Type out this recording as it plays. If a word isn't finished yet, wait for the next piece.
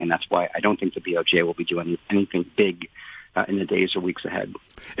And that's why I don't think the BOJ will be doing anything big in the days or weeks ahead.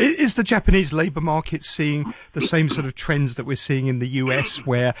 Is the Japanese labour market seeing the same sort of trends that we're seeing in the US,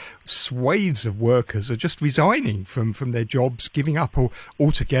 where swathes of workers are just resigning from their jobs, giving up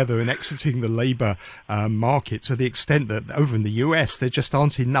altogether and exiting the labour market, to the extent that over in the US there just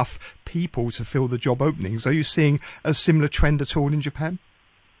aren't enough people to fill the job openings? Are you seeing a similar trend at all in Japan?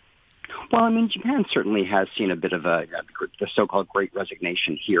 Well, I mean, Japan certainly has seen a bit of the so-called Great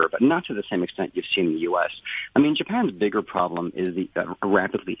Resignation here, but not to the same extent you've seen in the U.S. I mean, Japan's bigger problem is a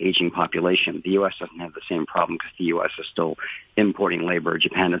rapidly aging population. The U.S. doesn't have the same problem because the U.S. is still importing labor.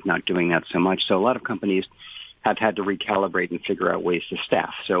 Japan is not doing that so much. So a lot of companies have had to recalibrate and figure out ways to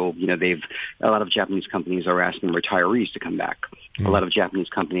staff. So, a lot of Japanese companies are asking retirees to come back. A lot of Japanese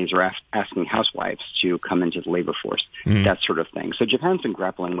companies are asking housewives to come into the labor force, that sort of thing. So Japan's been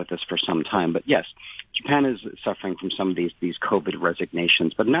grappling with this for some time. But yes, Japan is suffering from some of these COVID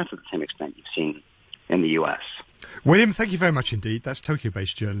resignations, but not to the same extent you've seen in the U.S. William, thank you very much indeed. That's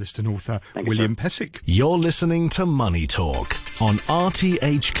Tokyo-based journalist and author William Pesic. You're listening to Money Talk on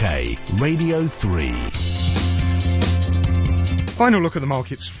RTHK Radio 3. Final look at the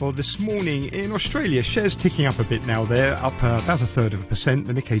markets for this morning in Australia. Shares ticking up a bit now. They're up about 1/3%.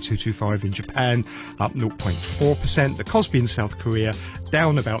 The Nikkei 225 in Japan up 0.4%. The Kospi in South Korea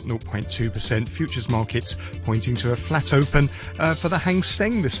down about 0.2%. Futures markets pointing to a flat open for the Hang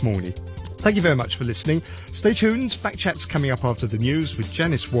Seng this morning. Thank you very much for listening. Stay tuned. Back chat's coming up after the news with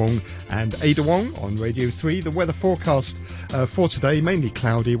Janice Wong and Ada Wong on Radio 3. The weather forecast for today, mainly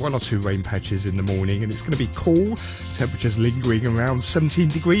cloudy, 1 or 2 rain patches in the morning, and it's going to be cool. Temperatures lingering around 17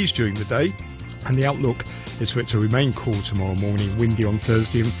 degrees during the day. And the outlook is for it to remain cool tomorrow morning, windy on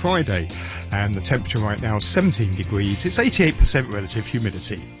Thursday and Friday. And the temperature right now is 17 degrees. It's 88% relative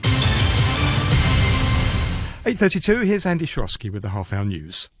humidity. 8:32, here's Andy Shrosky with the half-hour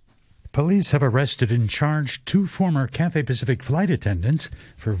news. Police have arrested and charged 2 former Cathay Pacific flight attendants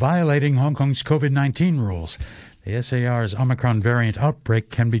for violating Hong Kong's COVID-19 rules. The SAR's Omicron variant outbreak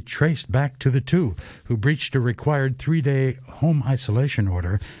can be traced back to the 2 who breached a required 3-day home isolation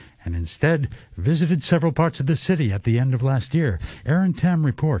order and instead visited several parts of the city at the end of last year. Aaron Tam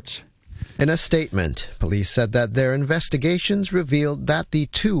reports. In a statement, police said that their investigations revealed that the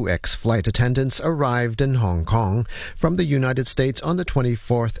 2 ex-flight attendants arrived in Hong Kong from the United States on the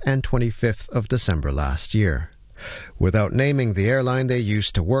 24th and 25th of December last year. Without naming the airline they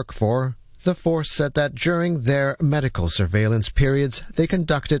used to work for, the force said that during their medical surveillance periods, they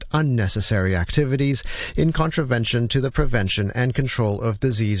conducted unnecessary activities in contravention to the Prevention and Control of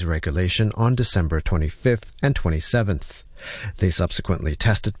Disease Regulation on December 25th and 27th. They subsequently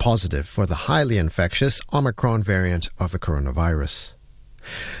tested positive for the highly infectious Omicron variant of the coronavirus.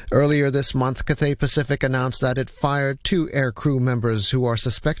 Earlier this month, Cathay Pacific announced that it fired 2 aircrew members who are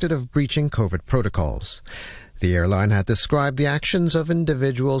suspected of breaching COVID protocols. The airline had described the actions of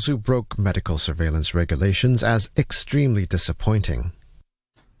individuals who broke medical surveillance regulations as extremely disappointing.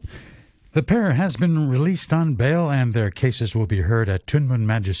 The pair has been released on bail and their cases will be heard at Tuen Mun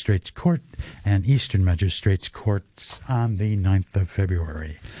Magistrates Court and Eastern Magistrates Courts on the 9th of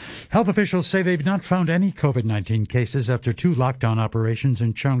February. Health officials say they've not found any COVID-19 cases after 2 lockdown operations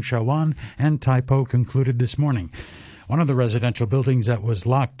in Cheung Sha Wan and Tai Po concluded this morning. One of the residential buildings that was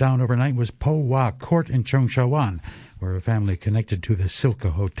locked down overnight was Po Wah Court in Cheung Sha Wan, where a family connected to the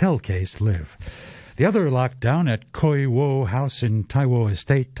Silka Hotel case live. The other lockdown at Koi Wo House in Tai Wo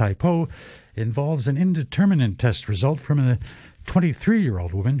Estate, Tai Po, involves an indeterminate test result from a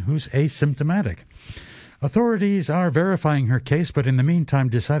 23-year-old woman who's asymptomatic. Authorities are verifying her case, but in the meantime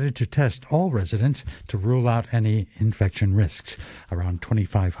decided to test all residents to rule out any infection risks. Around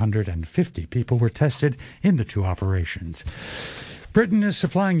 2,550 people were tested in the 2 operations. Britain is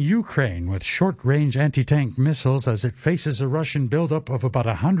supplying Ukraine with short-range anti-tank missiles as it faces a Russian buildup of about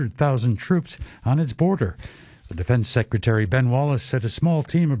 100,000 troops on its border. The Defense Secretary Ben Wallace said a small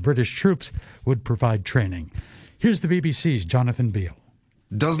team of British troops would provide training. Here's the BBC's Jonathan Beale.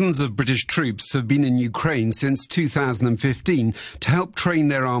 Dozens of British troops have been in Ukraine since 2015 to help train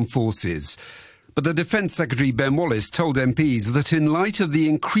their armed forces. But the Defence Secretary Ben Wallace told MPs that in light of the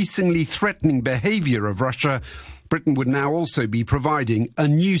increasingly threatening behaviour of Russia, Britain would now also be providing a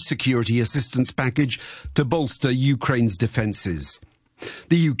new security assistance package to bolster Ukraine's defences.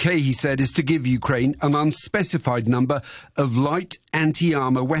 The UK, he said, is to give Ukraine an unspecified number of light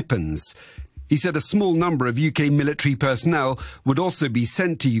anti-armour weapons. He said a small number of UK military personnel would also be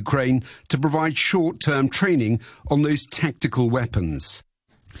sent to Ukraine to provide short-term training on those tactical weapons.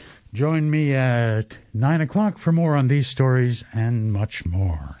 Join me at 9 o'clock for more on these stories and much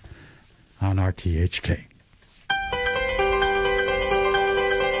more on RTHK.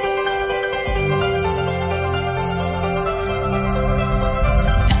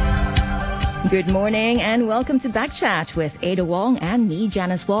 Good morning and welcome to Backchat with Ada Wong and me,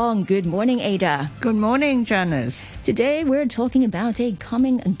 Janice Wong. Good morning, Ada. Good morning, Janice. Today we're talking about a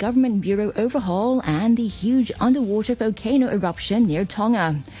coming government bureau overhaul and the huge underwater volcano eruption near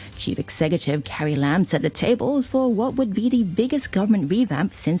Tonga. Chief Executive Carrie Lam set the tables for what would be the biggest government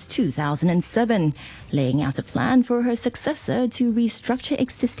revamp since 2007, laying out a plan for her successor to restructure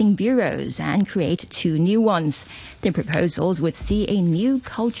existing bureaus and create 2 new ones. The proposals would see a new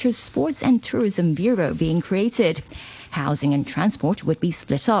culture, sports and tourism bureau being created. Housing and transport would be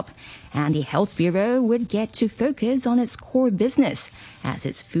split up, and the Health Bureau would get to focus on its core business, as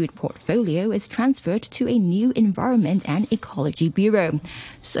its food portfolio is transferred to a new Environment and Ecology Bureau.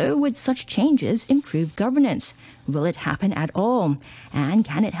 So would such changes improve governance? Will it happen at all? And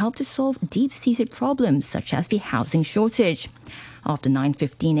can it help to solve deep-seated problems such as the housing shortage? After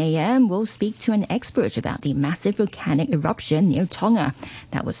 9:15 a.m., we'll speak to an expert about the massive volcanic eruption near Tonga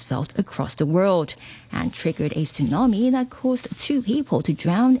that was felt across the world and triggered a tsunami that caused 2 people to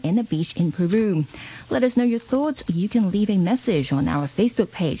drown in a beach in Peru. Let us know your thoughts. You can leave a message on our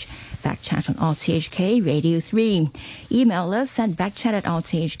Facebook page, Backchat on RTHK Radio 3. Email us at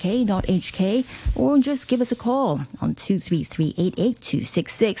backchat@rthk.hk or just give us a call on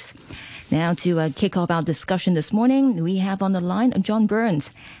 233-88266. Now, to kick off our discussion this morning, we have on the line John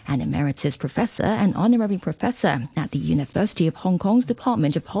Burns, an Emeritus Professor and Honorary Professor at the University of Hong Kong's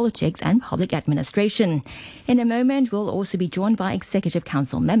Department of Politics and Public Administration. In a moment, we'll also be joined by Executive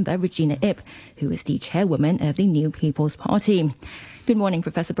Council member Regina Ip, who is the chairwoman of the New People's Party. Good morning,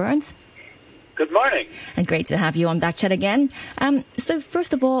 Professor Burns. Good morning. And great to have you on Backchat again. So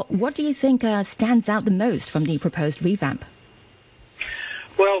first of all, what do you think stands out the most from the proposed revamp?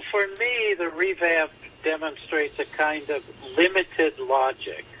 Well, for me, the revamp demonstrates a kind of limited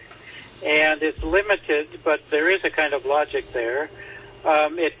logic. And it's limited, but there is a kind of logic there.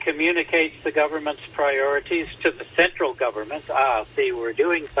 It communicates the government's priorities to the central government. See, we're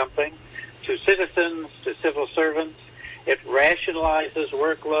doing something. To citizens, to civil servants. It rationalizes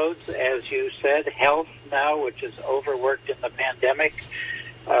workloads, as you said. Health now, which is overworked in the pandemic,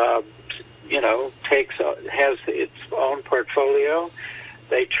 has its own portfolio.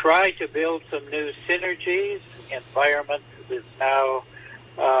 They try to build some new synergies. Environment is now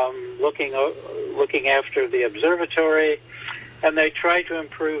looking after the observatory, and they try to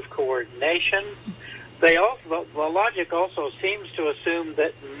improve coordination. The logic also seems to assume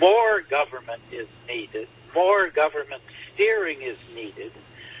that more government is needed, more government steering is needed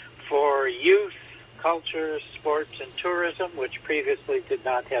for youth, culture, sports, and tourism, which previously did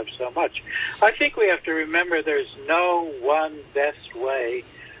not have so much. I think we have to remember there's no one best way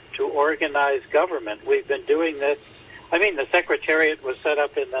to organize government. We've been doing this. I mean, the Secretariat was set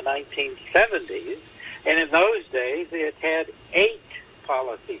up in the 1970s, and in those days it had 8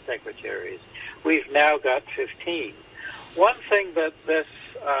 policy secretaries. We've now got 15. One thing that this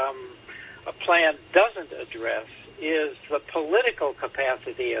plan doesn't address is the political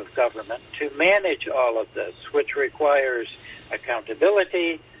capacity of government to manage all of this, which requires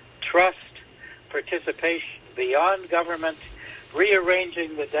accountability, trust, participation beyond government.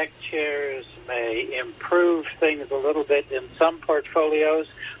 Rearranging the deck chairs may improve things a little bit in some portfolios,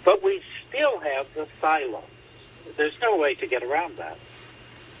 but we still have the silos. There's no way to get around that.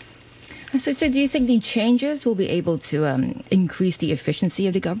 So do you think the changes will be able to increase the efficiency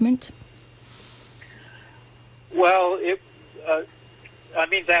of the government? Well, it's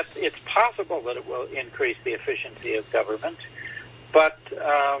possible that it will increase the efficiency of government, but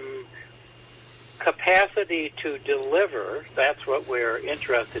capacity to deliver, that's what we're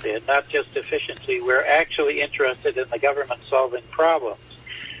interested in, not just efficiency. We're actually interested in the government solving problems.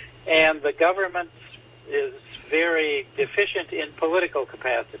 And the government is very deficient in political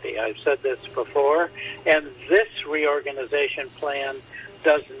capacity. I've said this before, and this reorganization plan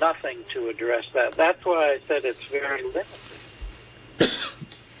does nothing to address that. That's why I said it's very limited.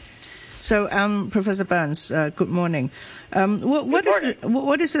 So, Professor Burns, good morning. What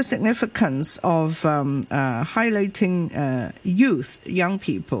is the significance of highlighting young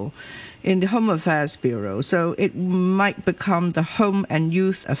people in the Home Affairs Bureau? So it might become the Home and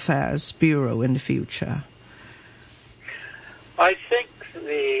Youth Affairs Bureau in the future. I think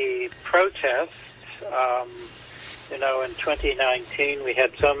the protests, in 2019, we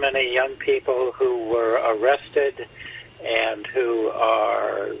had so many young people who were arrested and who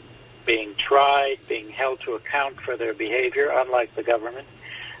are being tried, being held to account for their behavior, unlike the government,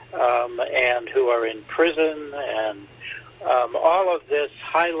 and who are in prison. And all of this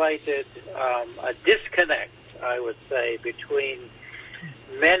highlighted a disconnect, I would say, between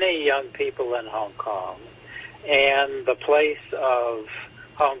many young people in Hong Kong and the place of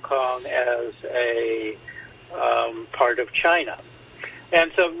Hong Kong as a part of China.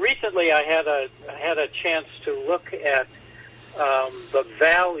 And so recently I had a chance to look at the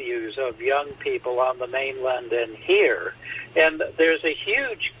values of young people on the mainland and here. And there's a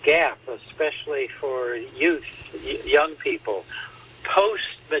huge gap, especially for young people,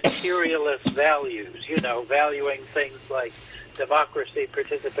 post-materialist values, valuing things like democracy,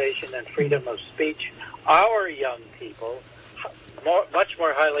 participation, and freedom of speech. Our young people much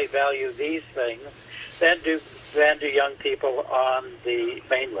more highly value these things than do young people on the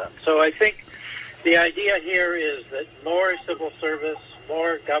mainland. So I think the idea here is that more civil service,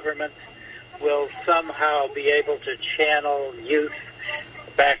 more government will somehow be able to channel youth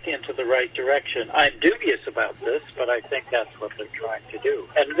back into the right direction. I'm dubious about this, but I think that's what they're trying to do.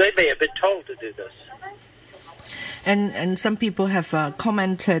 And they may have been told to do this. And some people have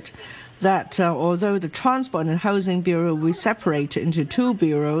commented that although the Transport and Housing Bureau will separate into two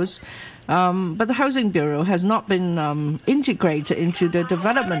bureaus, but the Housing Bureau has not been integrated into the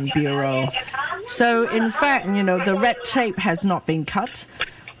Development Bureau. So, in fact, the red tape has not been cut,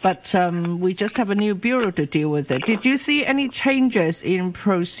 but we just have a new bureau to deal with it. Did you see any changes in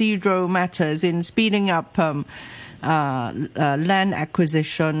procedural matters, in speeding up land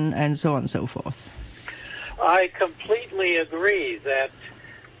acquisition and so on and so forth? I completely agree that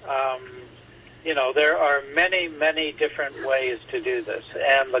there are many, many different ways to do this.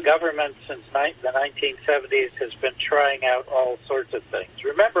 And the government since the 1970s has been trying out all sorts of things.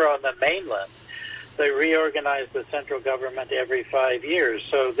 Remember, on the mainland, they reorganize the central government every 5 years.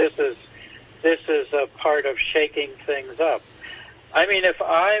 So this is a part of shaking things up. I mean, if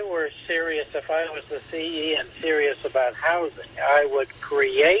I was the CE and serious about housing, I would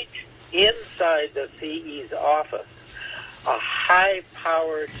create inside the CE's office a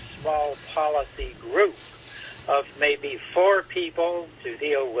high-powered small policy group of maybe 4 people to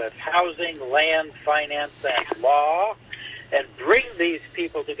deal with housing, land, finance, and law, and bring these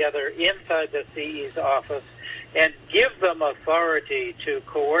people together inside the CE's office and give them authority to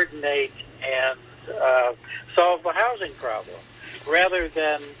coordinate and solve the housing problem, rather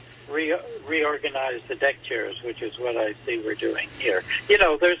than reorganize the deck chairs, which is what I see we're doing here.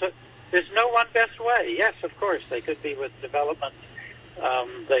 There's no one best way. Yes, of course, they could be with development.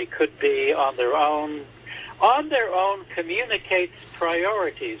 They could be on their own. On their own communicates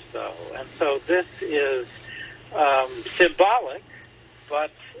priorities, though. And so this is symbolic,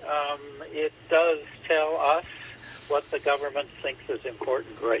 but it does tell us what the government thinks is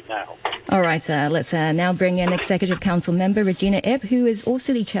important right now. All right, let's now bring in Executive Council member Regina Ip, who is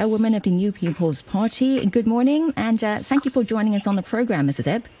also the chairwoman of the New People's Party. Good morning, and thank you for joining us on the program, Mrs.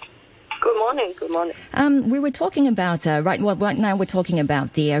 Ip. Good morning. Good morning. We were talking about right now we're talking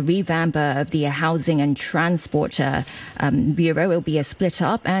about the revamp of the Housing and Transport Bureau. It will be a split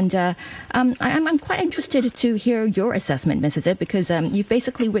up, and I'm quite interested to hear your assessment, Mrs. Ip, because you've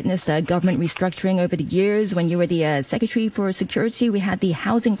basically witnessed government restructuring over the years. When you were the Secretary for Security, we had the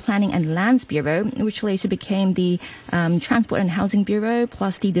Housing Planning and Lands Bureau, which later became the Transport and Housing Bureau,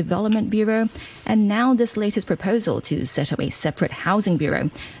 plus the Development Bureau, and now this latest proposal to set up a separate Housing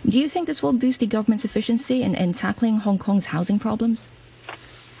Bureau. Do you think this will boost the government's efficiency in tackling Hong Kong's housing problems?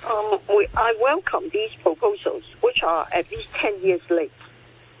 I welcome these proposals, which are at least 10 years late.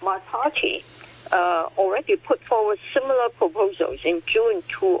 My party already put forward similar proposals in June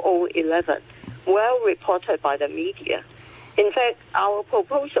 2011, well reported by the media. In fact, our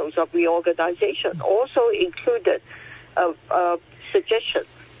proposals of reorganization also included a suggestion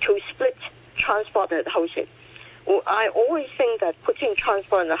to split transport and housing. I always think that putting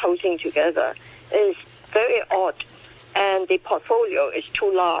transport and housing together is very odd, and the portfolio is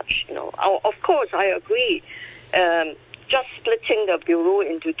too large. Of course, I agree. Just splitting the bureau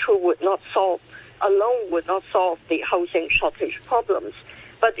into two would not solve the housing shortage problems.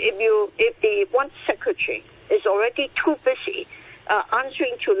 But if the one secretary is already too busy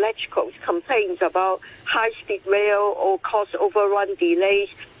answering to LegCo's complaints about high-speed rail or cost overrun delays,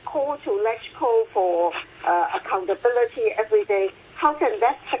 call to LegCo for accountability every day, how can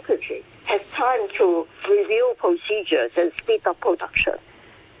that secretary have time to review procedures and speed up production?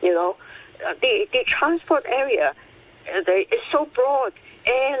 The transport area is so broad,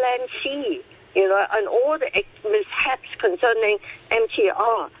 air, land, sea, and all the mishaps concerning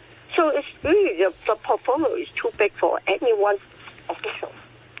MTR. So it's really, the portfolio is too big for any one official.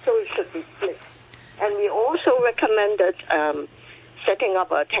 So it should be split. And we also recommended setting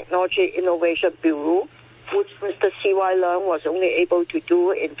up a Technology Innovation Bureau, which Mr. C.Y. Leung was only able to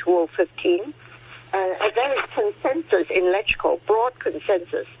do in 2015. And there is consensus in LegCo, broad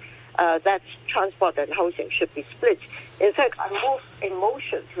consensus, that transport and housing should be split. In fact, I moved a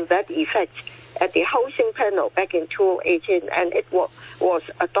motion to that effect at the housing panel back in 2018, and it was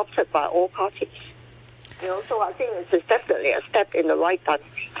adopted by all parties. So I think it's definitely a step in the right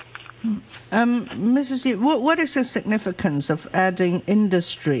direction. Mrs. Ip, what is the significance of adding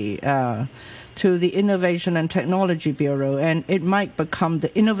industry to the Innovation and Technology Bureau, and it might become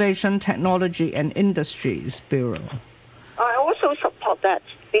the Innovation, Technology and Industries Bureau? I also support that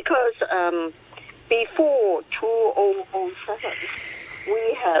because before 2007,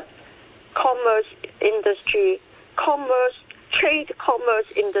 we had Trade Commerce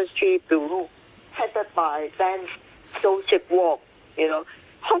Industry Bureau, headed by then Joseph Wong. When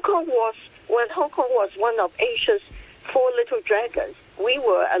Hong Kong was one of Asia's four little dragons, we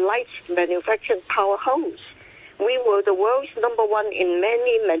were a light manufacturing powerhouse. We were the world's number one in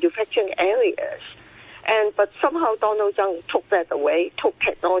many manufacturing areas. But somehow Donald Trump took that away, took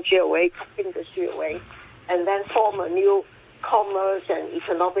technology away, took industry away, and then formed a new Commerce and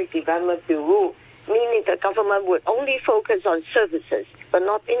Economic Development Bureau, meaning the government would only focus on services but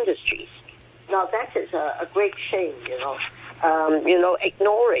not industries. Now that is a great shame,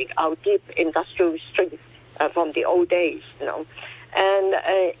 ignoring our deep industrial strength from the old days, And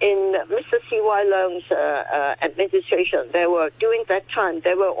in Mr. C.Y. Leung's administration, during that time,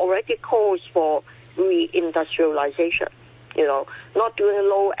 there were already calls for reindustrialization, not doing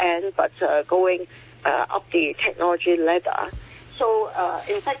low end, but going up the technology ladder. So,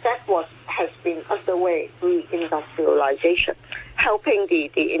 in fact, that has been underway, reindustrialization, helping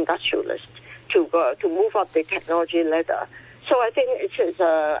the industrialists to move up the technology ladder. So I think it is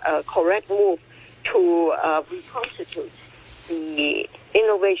a correct move to reconstitute the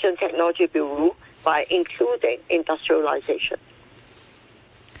Innovation Technology Bureau by including industrialization.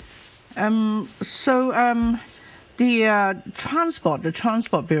 The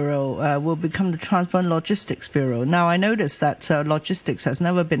Transport Bureau will become the Transport and Logistics Bureau. Now, I noticed that logistics has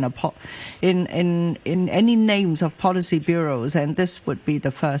never been in any names of policy bureaus, and this would be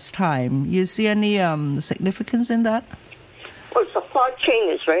the first time. You see any significance in that? Well, supply chain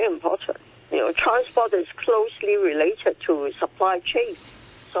is very important. Transport is closely related to supply chain,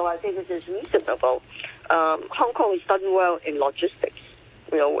 so I think it is reasonable. Hong Kong has done well in logistics.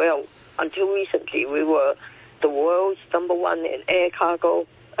 Until recently, we were the world's number one in air cargo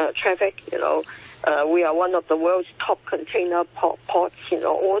traffic. We are one of the world's top container ports.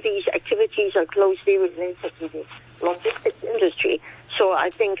 All these activities are closely related to the logistics industry. So I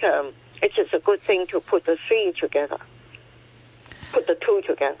think it is a good thing to put the two together.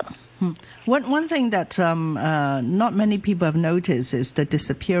 One thing that not many people have noticed is the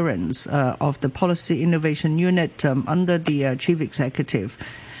disappearance of the Policy Innovation Unit under the Chief Executive.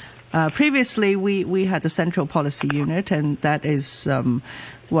 Previously, we had the Central Policy Unit, and that is,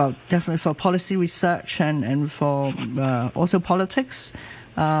 definitely for policy research and for also politics.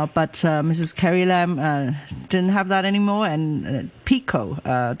 But Mrs. Carrie Lam didn't have that anymore, and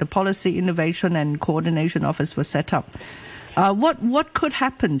PICO, the Policy Innovation and Coordination Office, was set up. What could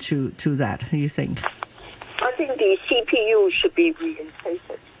happen to that, do you think? I think the CPU should be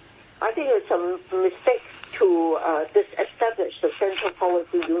reinstated. I think it's a mistake to disestablish the Central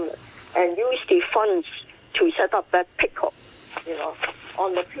Policy Unit and use the funds to set up that PICO,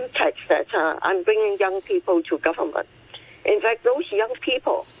 on the pretext that I'm bringing young people to government. In fact, those young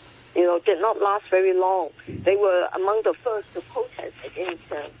people, did not last very long. They were among the first to protest against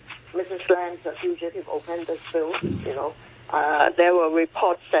Mrs. Lam's fugitive offenders bill. There were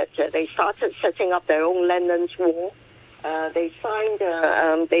reports that they started setting up their own Lennon's Wall. They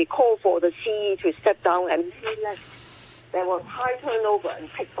signed, they called for the CE to step down, and many left. There was high turnover in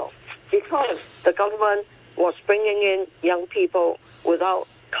PICO because the government was bringing in young people without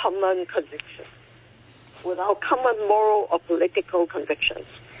common convictions, without common moral or political convictions.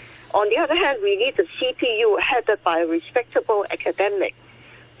 On the other hand, we need the CPU headed by a respectable academic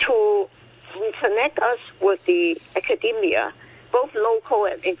to reconnect us with the academia, both local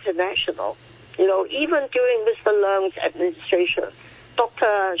and international. Even during Mr. Leung's administration,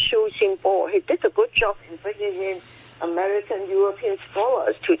 Dr. Xu Xinbo, he did a good job in bringing in American, European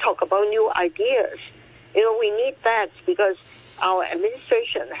scholars to talk about new ideas. We need that because our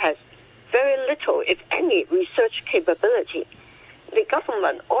administration has very little, if any, research capability. The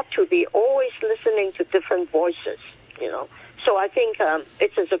government ought to be always listening to different voices, So I think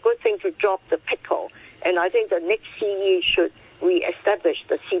it is a good thing to drop the PICO, and I think the next CE should re-establish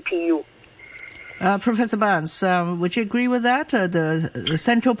the CPU. Professor Barnes, would you agree with that? The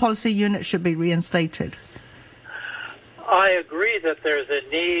Central Policy Unit should be reinstated. I agree that there's a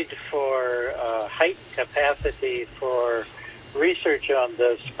need for heightened capacity for research on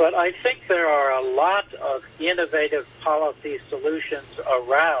this, but I think there are a lot of innovative policy solutions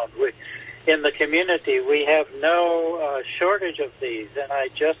around. In the community, we have no shortage of these, and I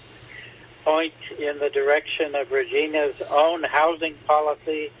just point in the direction of Regina's own housing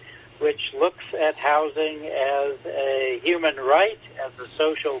policy, which looks at housing as a human right, as a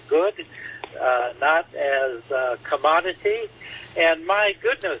social good, not as a commodity. And my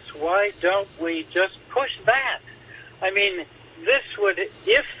goodness, why don't we just push that? I mean, this would,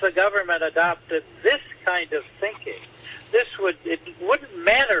 if the government adopted this kind of thinking, it wouldn't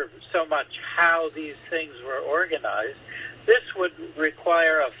matter so much how these things were organized. This would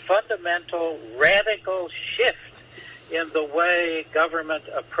require a fundamental, radical shift in the way government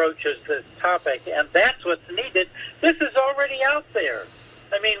approaches this topic, and that's what's needed. This is already out there.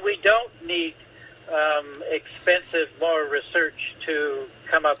 I mean, we don't need expensive more research to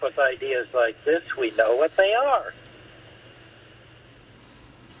come up with ideas like this. We know what they are.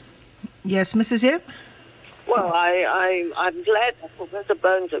 Yes, Mrs. Ip? Well, I'm glad that Professor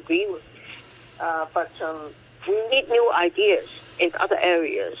Burns agrees with me. But we need new ideas in other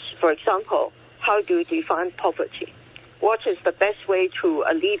areas. For example, how do you define poverty? What is the best way to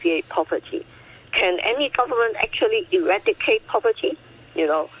alleviate poverty? Can any government actually eradicate poverty?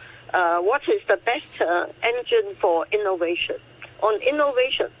 What is the best engine for innovation? On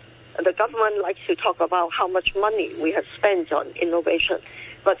innovation, the government likes to talk about how much money we have spent on innovation.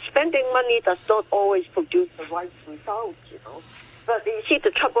 But spending money does not always produce the right results, But you see, the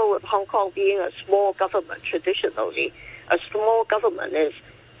trouble with Hong Kong being a small government, traditionally, a small government is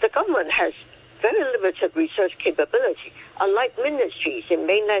the government has very limited research capability. Unlike ministries in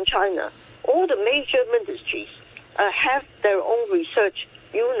mainland China, all the major ministries have their own research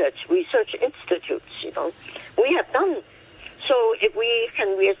units, research institutes, We have done. So if we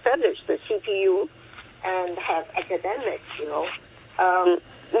can reestablish the CPU and have academics,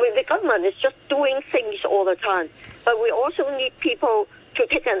 the government is just doing things all the time. But we also need people to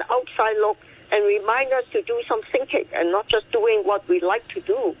take an outside look and remind us to do some thinking and not just doing what we like to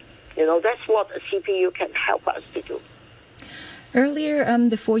do. That's what a CPU can help us to do. Earlier,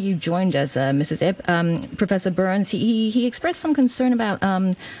 before you joined us, Mrs. Ip, Professor Burns, he expressed some concern about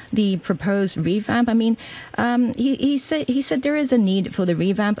the proposed revamp. I mean, he said there is a need for the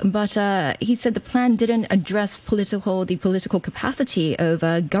revamp, but he said the plan didn't address the political capacity of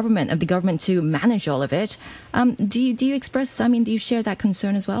the government to manage all of it. Do you share that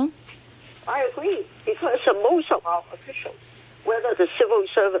concern as well? I agree, because most of our officials, whether the civil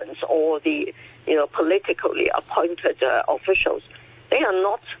servants or the politically appointed officials, they are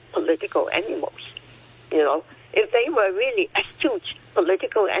not political animals. If they were really astute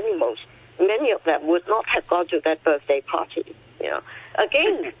political animals, many of them would not have gone to that birthday party.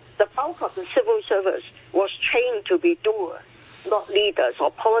 Again, the bulk of the civil service was trained to be doers, not leaders or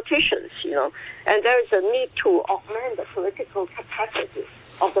politicians. And there is a need to augment the political capacity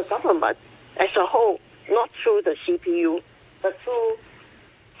of the government as a whole, not through the CPU, but through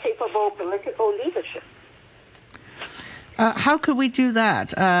capable political leadership. How could we do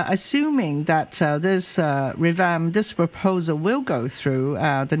that? Assuming that this revamp, this proposal will go through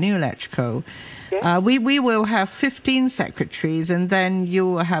the new ELECTCO, we will have 15 secretaries, and then you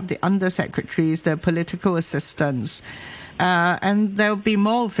will have the undersecretaries, the political assistants, and there will be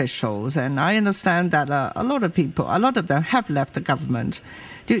more officials. And I understand that a lot of them have left the government.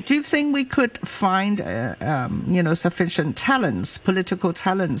 Do you think we could find sufficient talents, political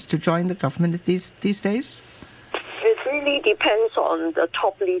talents, to join the government these days? It really depends on the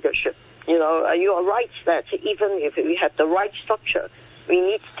top leadership. You are right that even if we have the right structure,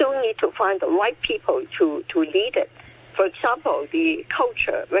 we still need to find the right people to lead it. For example, the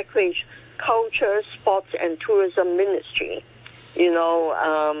recreation, culture, sports and tourism ministry,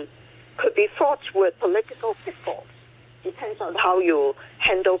 could be fraught with political pitfalls. Depends on how you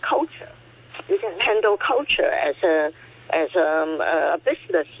handle culture. You can handle culture as a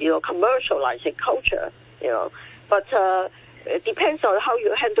business, commercializing culture, But it depends on how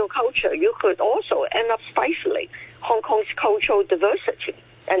you handle culture. You could also end up stifling Hong Kong's cultural diversity,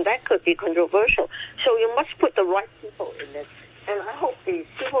 and that could be controversial. So you must put the right people in it. And I hope the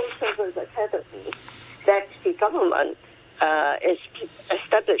Civil Service Academy that the government is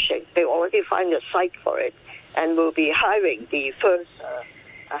establishing, they already find a site for it, and will be hiring the first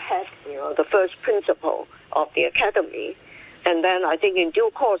head, the first principal of the academy. And then I think in due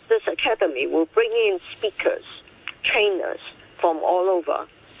course, this academy will bring in speakers, trainers from all over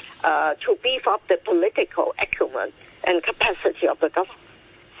to beef up the political acumen and capacity of the government.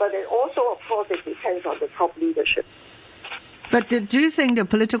 But it also, of course, it depends on the top leadership. But do you think the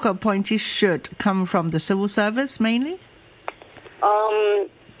political appointees should come from the civil service mainly?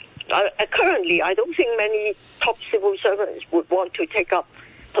 Currently, I don't think many top civil servants would want to take up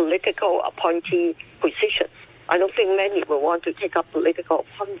political appointee positions. I don't think many will want to take up political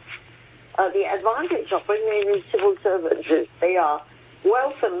appointments. The advantage of bringing in civil servants is they are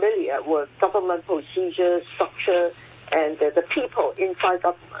well familiar with government procedures, structure, and the people inside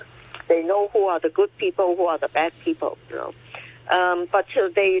government. They know who are the good people, who are the bad people, But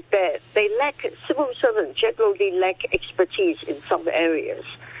they lack, civil servants generally lack expertise in some areas.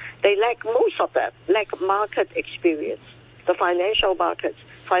 They lack, most of them, lack market experience, the financial markets,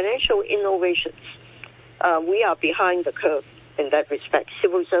 financial innovations. We are behind the curve in that respect.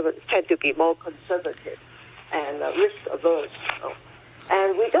 Civil servants tend to be more conservative and risk-averse.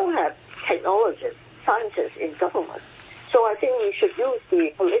 And we don't have technologists, scientists in government. So I think we should use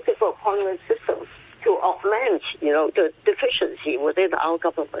the political appointment system to augment, the deficiency within our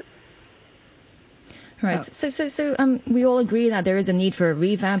government. Right. So we all agree that there is a need for a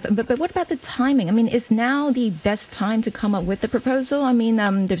revamp, but what about the timing? I mean, is now the best time to come up with the proposal? I mean,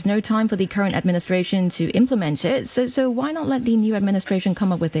 there's no time for the current administration to implement it. So why not let the new administration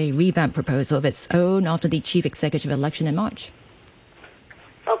come up with a revamp proposal of its own after the chief executive election in March?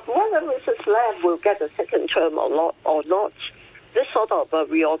 Whether Mrs. Lam will get a second term or not, this sort of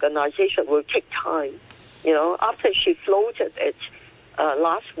reorganization will take time. After she floated it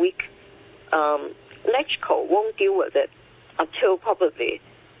last week, LegCo won't deal with it until probably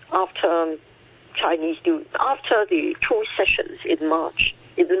after after the 2 sessions in March.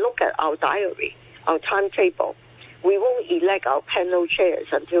 If you look at our diary, our timetable, we won't elect our panel chairs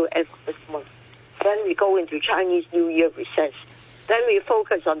until end of this month. Then we go into Chinese New Year recess. Then we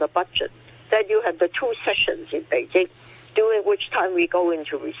focus on the budget. Then you have the 2 sessions in Beijing, during which time we go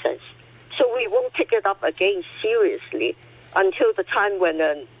into recess. So we won't pick it up again seriously until the time when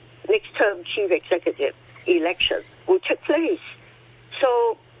the next term chief executive election will take place.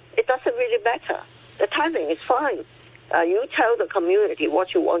 So it doesn't really matter. The timing is fine. You tell the community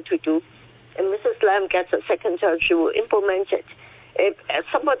what you want to do. And Mrs. Lam gets a second term, she will implement it. If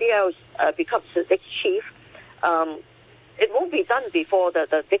somebody else becomes the next chief, it won't be done before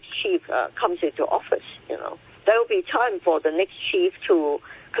the next chief comes into office. There will be time for the next chief to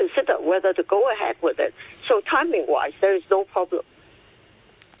consider whether to go ahead with it. So timing-wise, there is no problem.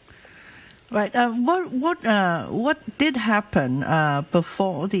 Right. What did happen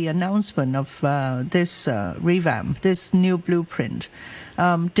before the announcement of this revamp, this new blueprint?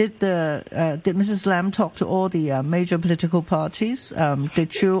 Did Mrs. Lam talk to all the major political parties?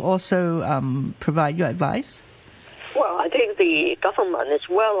 Did you also provide your advice? Well, I think the government is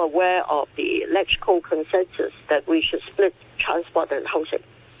well aware of the LegCo consensus that we should split transport and housing.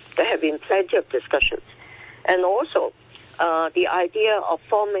 There have been plenty of discussions. And also the idea of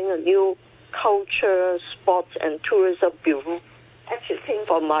forming a new Culture, Sports and Tourism Bureau actually came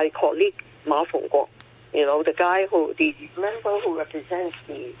from my colleague Ma Fengguo, the member who represents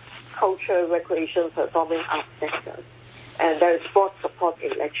the culture, recreation, performing arts sector, and there is sports support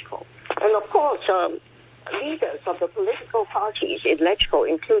in LegCo. And of course, leaders of the political parties in LegCo,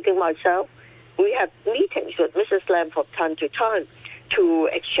 including myself, we have meetings with Mrs. Lam from time to time to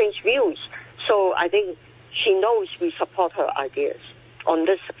exchange views. So I think she knows we support her ideas on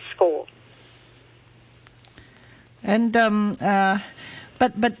this score. And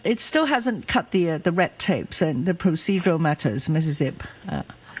but it still hasn't cut the red tapes and the procedural matters, Mrs. Ip.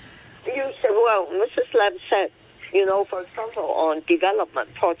 You said, well, Mrs. Lam said, for example, on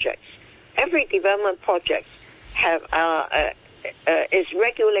development projects, every development project is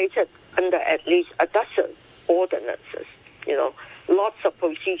regulated under at least a dozen ordinances. Lots of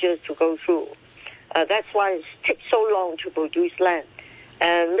procedures to go through. That's why it takes so long to produce land.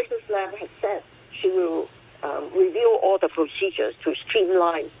 And Mrs. Lam has said she will review all the procedures to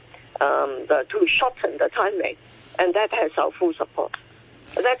streamline, to shorten the timing, and that has our full support.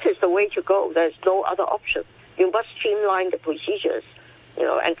 That is the way to go. There's no other option. You must streamline the procedures,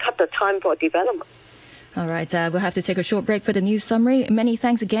 and cut the time for development. All right, we'll have to take a short break for the news summary. Many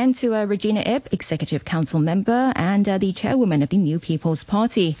thanks again to Regina Ip, Executive Council member and the chairwoman of the New People's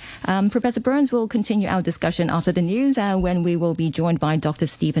Party. Professor Burns will continue our discussion after the news when we will be joined by Dr.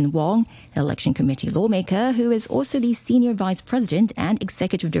 Stephen Wong, Election Committee lawmaker, who is also the Senior Vice President and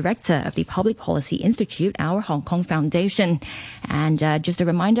Executive Director of the Public Policy Institute, our Hong Kong Foundation. And just a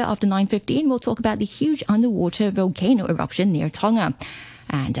reminder, after 9:15, we'll talk about the huge underwater volcano eruption near Tonga.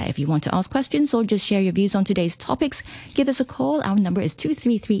 And if you want to ask questions or just share your views on today's topics, give us a call. Our number is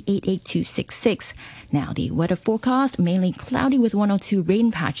 233-88266. Now, the weather forecast, mainly cloudy with 1 or 2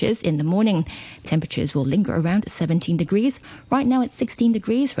 rain patches in the morning. Temperatures will linger around 17 degrees. Right now it's 16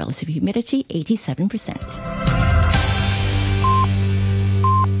 degrees, relative humidity 87%.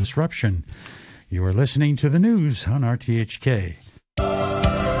 disruption. You are listening to the news on RTHK.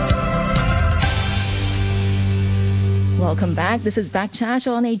 Welcome back. This is Backchat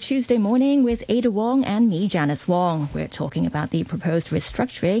on a Tuesday morning with Ada Wong and me, Janice Wong. We're talking about the proposed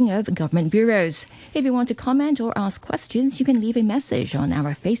restructuring of government bureaus. If you want to comment or ask questions, you can leave a message on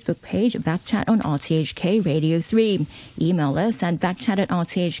our Facebook page, Backchat on RTHK Radio 3. Email us at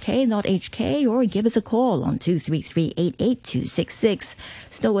backchat@rthk.hk or give us a call on 233-88266.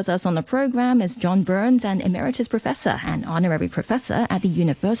 Still with us on the program is John Burns, an Emeritus Professor and Honorary Professor at the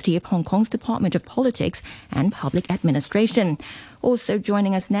University of Hong Kong's Department of Politics and Public Administration. Also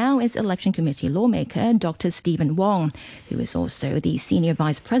joining us now is Election Committee lawmaker Dr. Stephen Wong, who is also the Senior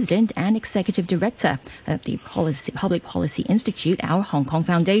Vice President and Executive Director of the Public Policy Institute, our Hong Kong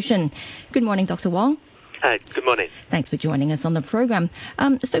Foundation. Good morning, Dr. Wong. Hi, good morning. Thanks for joining us on the program.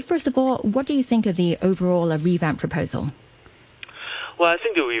 So first of all, what do you think of the overall revamp proposal? Well, I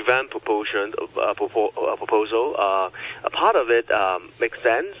think the revamp proposal, a part of it makes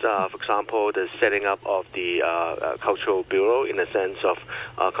sense. For example, the setting up of the Cultural Bureau in the sense of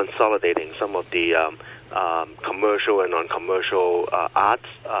consolidating some of the commercial and non-commercial arts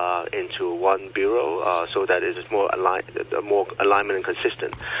into one bureau, so that it is more alignment and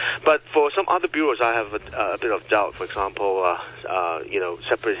consistent. But for some other bureaus, I have a bit of doubt. For example,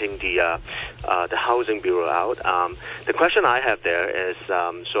 separating the housing bureau out. The question I have there is,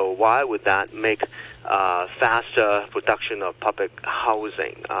 so why would that make faster production of public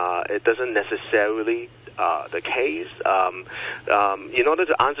housing? It doesn't necessarily the case. In order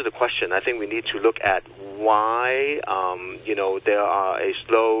to answer the question, I think we need to look at why there are a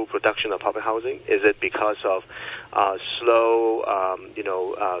slow production of public housing. Is it because of slow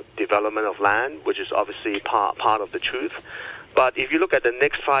development of land, which is obviously part of the truth? But if you look at the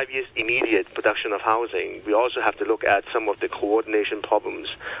next 5 years immediate production of housing, we also have to look at some of the coordination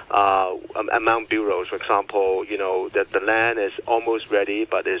problems among bureaus. For example, that the land is almost ready,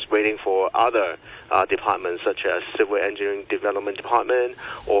 but is waiting for other departments such as Civil Engineering Development Department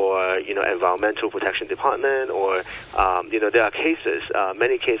or Environmental Protection Department, or there are cases,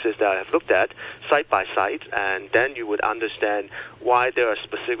 many cases that I have looked at site by site, and then you would understand why there are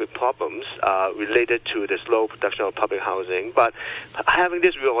specific problems related to the slow production of public housing. But having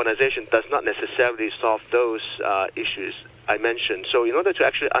this reorganization does not necessarily solve those issues I mentioned. So in order to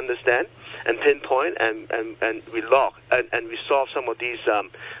actually understand and pinpoint and resolve some of these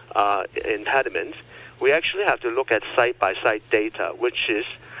impediments, we actually have to look at site-by-site data, which is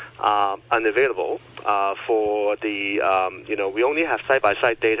unavailable for the, we only have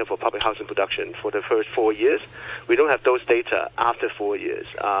site-by-site data for public housing production for the first 4 years. We don't have those data after 4 years.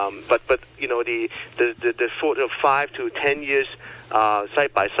 But the 5 to 10 years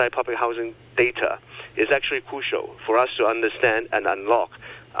site-by-site public housing data is actually crucial for us to understand and unlock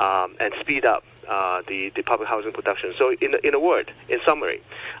and speed up the public housing production. So in a word, in summary,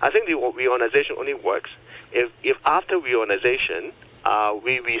 I think the reorganization only works if after reorganization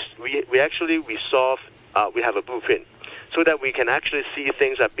we actually resolve, we have a blueprint, so that we can actually see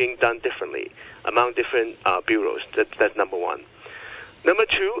things are being done differently among different bureaus. That's number one. Number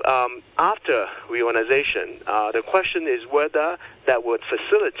two, after reorganization, the question is whether that would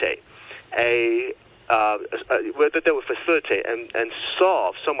facilitate and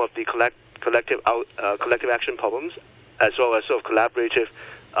solve some of the collective action problems, as well as sort of collaborative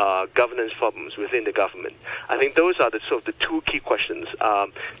governance problems within the government. I think those are the two key questions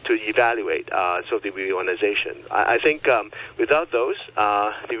to evaluate the reorganization. I think without those,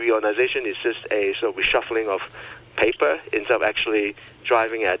 the reorganization is just a sort of reshuffling of paper instead of actually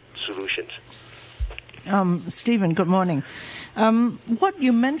driving at solutions. Stephen, good morning. What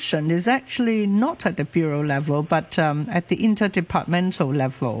you mentioned is actually not at the bureau level, but at the interdepartmental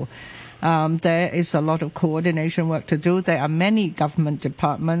level. There is a lot of coordination work to do. There are many government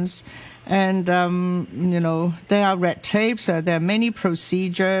departments, and there are red tapes. There are many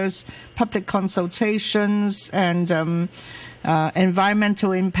procedures, public consultations, and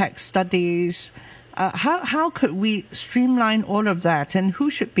environmental impact studies. How could we streamline all of that, and who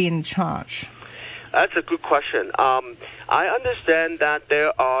should be in charge? That's a good question. I understand that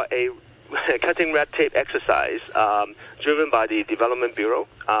there are a cutting red tape exercise driven by the Development Bureau,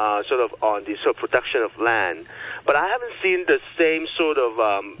 sort of on the production of land. But I haven't seen the same sort of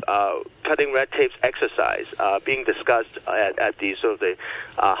cutting red tapes exercise being discussed at the sort of the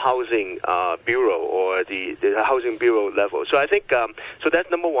housing bureau or the housing bureau level. So I think so. That's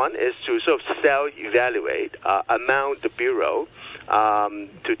number one, is to sort of self-evaluate among the bureau.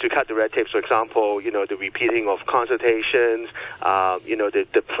 To cut the red tape, for example, the repeating of consultations,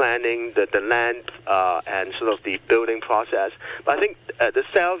 the planning, the land, and sort of the building process. But I think the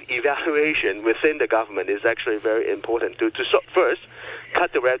self-evaluation within the government is actually very important to first cut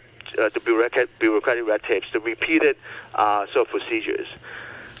the bureaucratic red tapes, the repeated sort of procedures.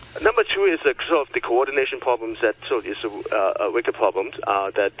 Number two is sort of the coordination problems that sort of is a wicked problem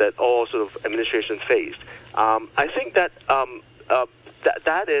that all sort of administrations faced. I think that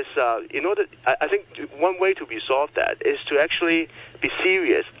that is in order. I think one way to resolve that is to actually be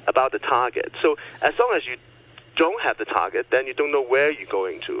serious about the target. So as long as you don't have the target, then you don't know where you're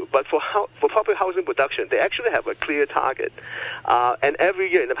going to. But for public housing production, they actually have a clear target, and every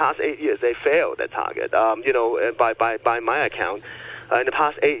year in the past 8 years they failed that target. By my account. In the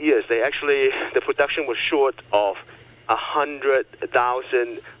past 8 years, the production was short of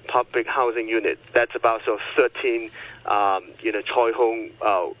 100,000 public housing units. That's about 13, Choi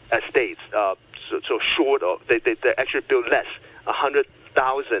Hong estates. So short of they actually built less,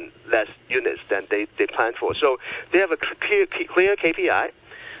 100,000 less units than they planned for. So they have a clear KPI.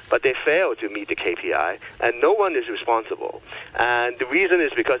 But they fail to meet the KPI, and no one is responsible. And the reason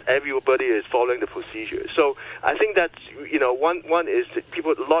is because everybody is following the procedure. So I think that one is that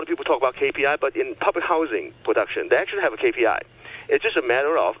a lot of people talk about KPI, but in public housing production, they actually have a KPI. It's just a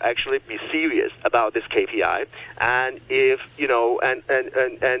matter of actually be serious about this KPI, and if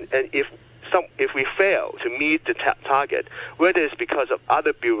if we fail to meet the target, whether it's because of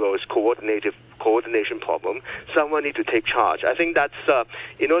other bureaus' coordination problem, someone need to take charge. I think that's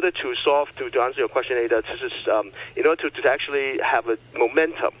in order to answer your question, Ada, this is in order to actually have a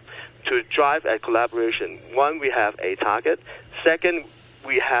momentum to drive at collaboration. One, we have a target. Second,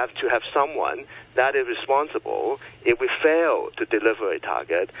 we have to have someone that is responsible if we fail to deliver a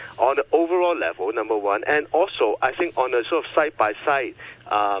target on the overall level, number one, and also I think on a sort of site-by-site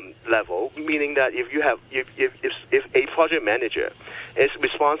level, meaning that if a project manager is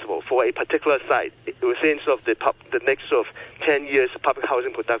responsible for a particular site within sort of the next sort of 10 years of public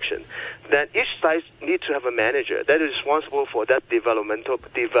housing production, then each site needs to have a manager that is responsible for that developmental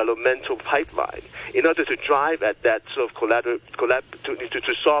pipeline in order to drive at that sort of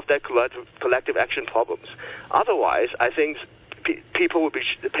to solve that collective action problems. Otherwise, I think the paper will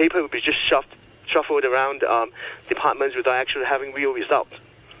be just shuffled around departments without actually having real results.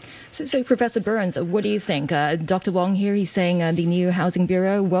 So, Professor Burns, what do you think? Dr. Wong here, he's saying the new Housing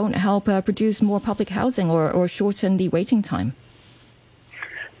Bureau won't help produce more public housing or shorten the waiting time.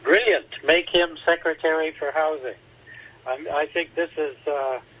 Brilliant. Make him Secretary for Housing. I think this is...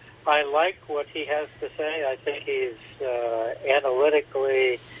 I like what he has to say. I think he's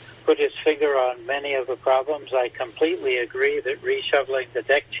analytically put his finger on many of the problems. I completely agree that reshuffling the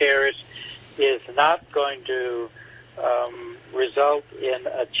deck chairs is not going to result in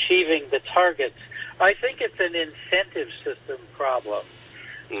achieving the targets. I think it's an incentive system problem.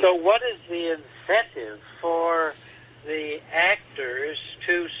 So what is the incentive for the actors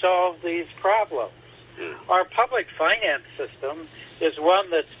to solve these problems? Our public finance system is one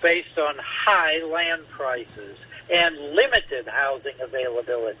that's based on high land prices and limited housing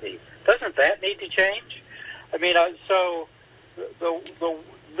availability. Doesn't that need to change? I mean,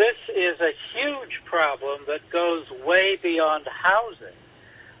 this is a huge problem that goes way beyond housing,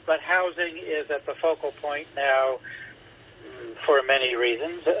 but housing is at the focal point now for many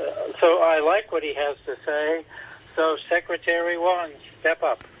reasons. So I like what he has to say. So Secretary Wong, step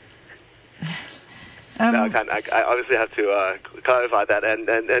up. I obviously have to clarify that, and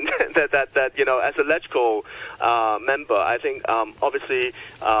that as a LegCo member, I think obviously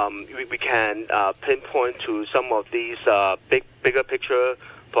we can pinpoint to some of these bigger picture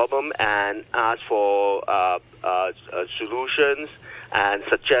problem and ask for solutions and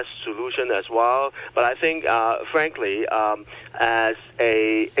suggest solution as well. But I think, frankly, as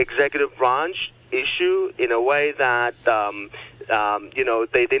a executive branch issue, in a way that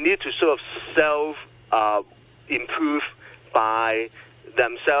they need to sort of improve by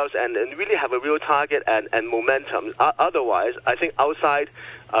themselves and really have a real target and momentum. Otherwise, I think outside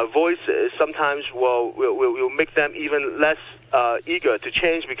voices sometimes will make them even less eager to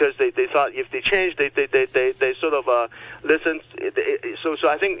change, because they thought if they change, they sort of listen. So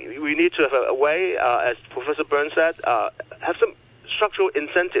I think we need to have a way, as Professor Burns said, have some structural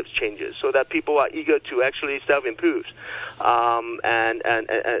incentives changes so that people are eager to actually self-improve and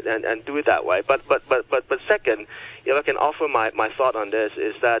do it that way. But second, if I can offer my thought on this,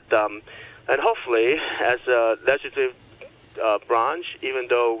 is that and hopefully as a legislative branch, even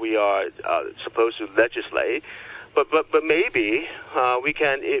though we are supposed to legislate, but maybe we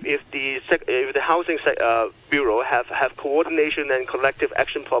can, if the Housing Bureau have coordination and collective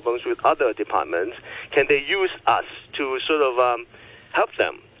action problems with other departments, can they use us to sort of help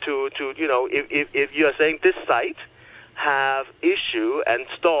them to if you are saying this site have issue and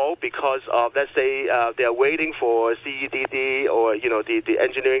stall because of, let's say, they are waiting for CEDD or the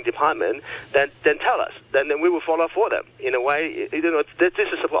engineering department, then tell us. Then we will follow up for them. In a way, this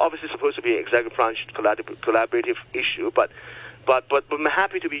is obviously supposed to be an executive branch collaborative issue, but I'm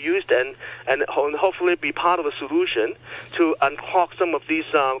happy to be used and hopefully be part of a solution to unlock some of these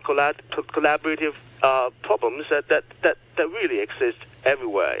collaborative problems that really exist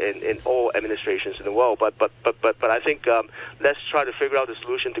everywhere in all administrations in the world. But I think let's try to figure out the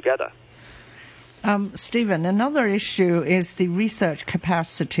solution together. Stephen, another issue is the research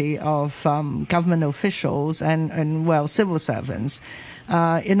capacity of government officials and civil servants.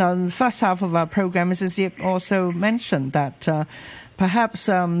 In the first half of our program, Mrs. Ip also mentioned that perhaps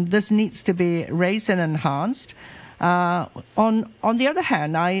this needs to be raised and enhanced. On the other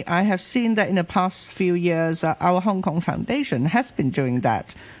hand, I have seen that in the past few years, our Hong Kong Foundation has been doing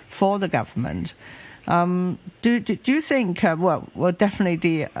that for the government. Do you think,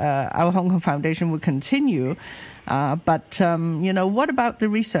 definitely our Hong Kong Foundation will continue, but what about the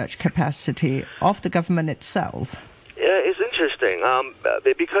research capacity of the government itself? It's interesting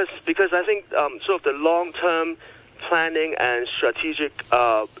because I think sort of the long-term planning and strategic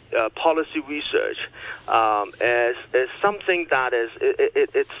policy research is something that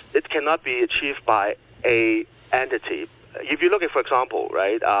it cannot be achieved by a entity. If you look at, for example,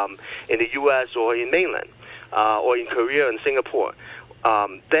 right, in the U.S. or in mainland or in Korea and Singapore,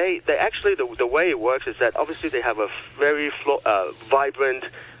 they actually the way it works is that obviously they have a very vibrant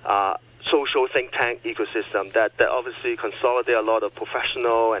social think tank ecosystem that obviously consolidate a lot of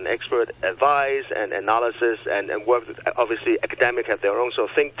professional and expert advice and analysis and work. Obviously, academics have their own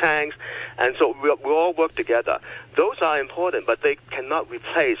sort of think tanks, and so we all work together. Those are important, but they cannot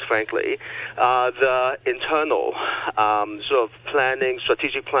replace, frankly, the internal sort of planning,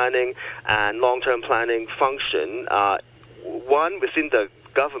 strategic planning, and long-term planning function. One within the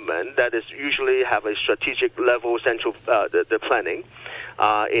government that is usually have a strategic level central the planning.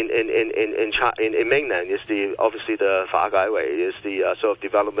 In mainland is obviously the Fagaiwei is the sort of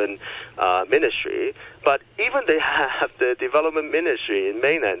development ministry, but even they have the development ministry in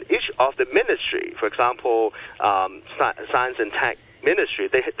mainland. Each of the ministry, for example, science and tech ministry,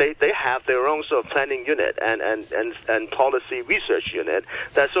 they have their own sort of planning unit and policy research unit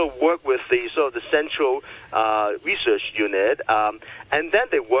that sort of work with the sort of the central research unit, and then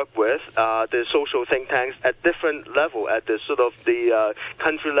they work with the social think tanks at different level, at the sort of the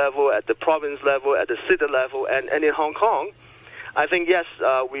country level, at the province level, at the city level, and in Hong Kong, I think yes,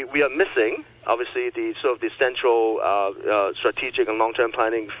 we are missing obviously the sort of the central strategic and long-term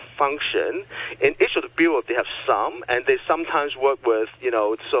planning function. In each of the bureaus, they have some, and they sometimes work with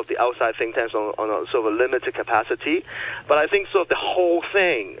sort of the outside think tanks on a sort of a limited capacity. But I think sort of the whole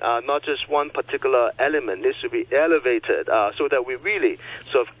thing, not just one particular element, needs to be elevated so that we really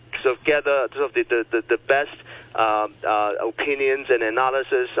sort of gather sort of the best opinions and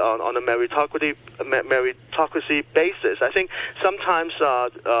analysis on a meritocracy basis. I think sometimes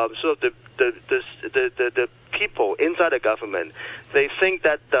sort of the people inside the government, they think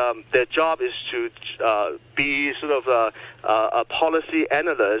that their job is to be sort of a policy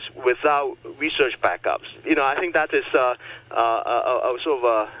analyst without research backups. I think that is sort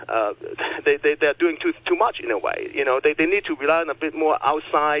of they're doing too much in a way. They need to rely on a bit more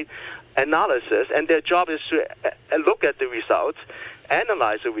outside analysis, and their job is to look at the results,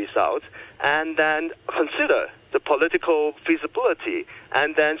 analyze the results, and then consider the political feasibility,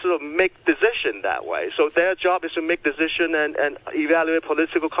 and then sort of make decision that way. So their job is to make decision and evaluate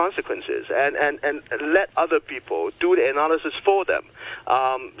political consequences, and let other people do the analysis for them,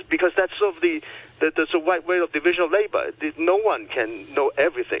 because that's sort of the right way of division of labor. No one can know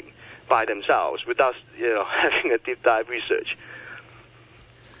everything by themselves without having a deep dive research.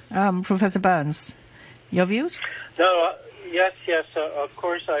 Professor Burns, your views? No, yes, of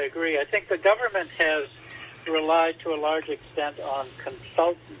course I agree. I think the government has relied to a large extent on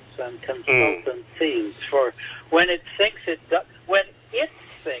consultants and consultancies for when it thinks it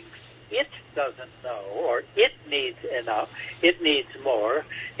doesn't know, or it needs enough, it needs more,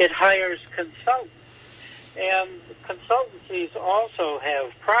 it hires consultants. And consultancies also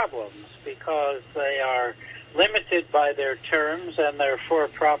have problems because they are limited by their terms, and they're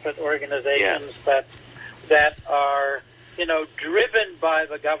for-profit organizations that are driven by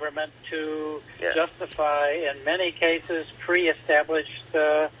the government to justify, in many cases, pre-established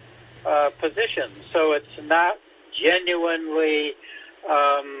positions. So it's not genuinely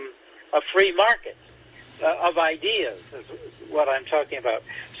a free market of ideas, is what I'm talking about.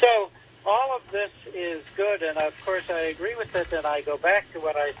 So all of this is good, and of course I agree with it, and I go back to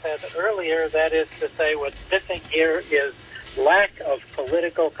what I said earlier, that is to say what's missing here is lack of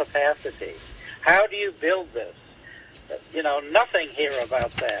political capacity. How do you build this? Nothing here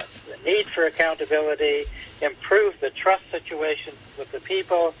about that. The need for accountability, improve the trust situation with the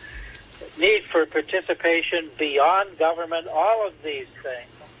people, need for participation beyond government, all of these things.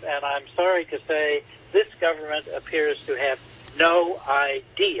 And I'm sorry to say this government appears to have no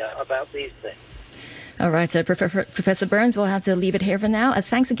idea about these things. All right, Professor Burns, we'll have to leave it here for now.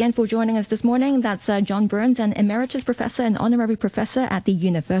 Thanks again for joining us this morning. That's John Burns, an Emeritus Professor and Honorary Professor at the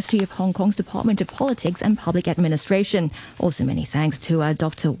University of Hong Kong's Department of Politics and Public Administration. Also, many thanks to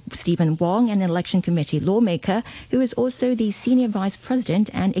Dr. Stephen Wong, an Election Committee lawmaker, who is also the Senior Vice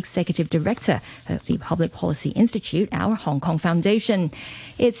President and Executive Director of the Public Policy Institute, our Hong Kong Foundation.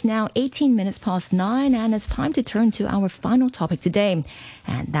 It's now 18 minutes past 9, and it's time to turn to our final topic today.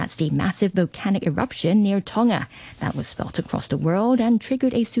 And that's the massive volcanic eruption near Tonga that was felt across the world and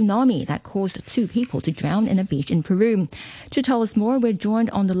triggered a tsunami that caused 2 people to drown in a beach in Peru. To tell us more, we're joined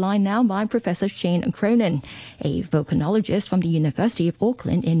on the line now by Professor Shane Cronin, a volcanologist from the University of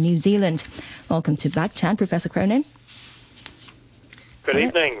Auckland in New Zealand. Welcome to Back Chat, Professor Cronin. Good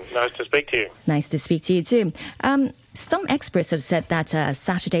evening. Nice to speak to you. Nice to speak to you too. Some experts have said that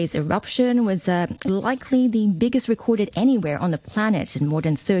Saturday's eruption was likely the biggest recorded anywhere on the planet in more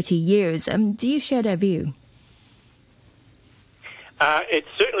than 30 years. Do you share that view? It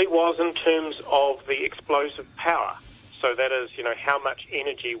certainly was in terms of the explosive power. So that is, how much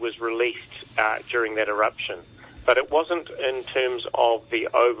energy was released during that eruption. But it wasn't in terms of the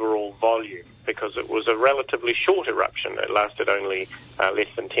overall volume, because it was a relatively short eruption. It lasted only less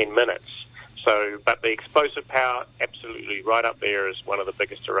than 10 minutes. But the explosive power, absolutely right up there as one of the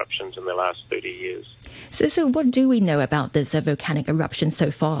biggest eruptions in the last 30 years. So what do we know about this volcanic eruption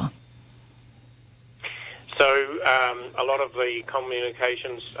so far? So a lot of the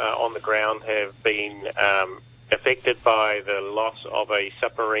communications on the ground have been affected by the loss of a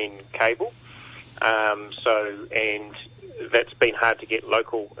submarine cable. And that's been hard to get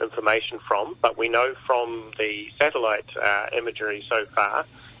local information from. But we know from the satellite imagery so far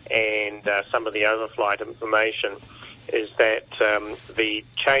and some of the overflight information is that the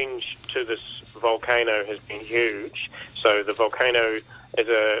change to this volcano has been huge. So the volcano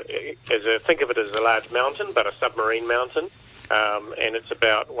think of it as a large mountain, but a submarine mountain, and it's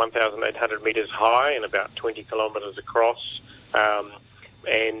about 1,800 meters high and about 20 kilometers across.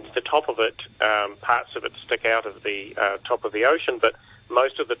 And the top of it, parts of it stick out of the top of the ocean, but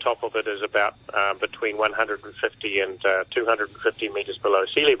most of the top of it is about between 150 and 250 meters below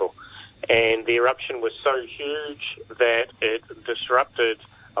sea level. And the eruption was so huge that it disrupted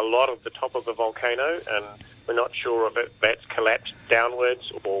a lot of the top of the volcano, and we're not sure if that's collapsed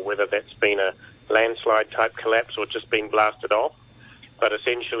downwards or whether that's been a landslide type collapse or just been blasted off. But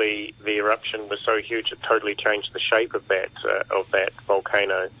essentially, the eruption was so huge it totally changed the shape of that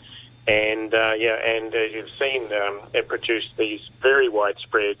volcano, and and as you've seen, it produced these very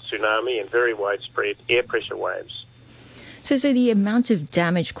widespread tsunami and very widespread air pressure waves. So the amount of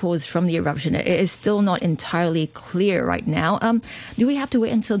damage caused from the eruption is still not entirely clear right now. Do we have to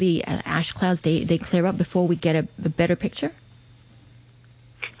wait until the ash clouds they clear up before we get a better picture?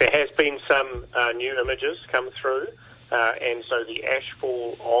 There has been some new images come through. And so the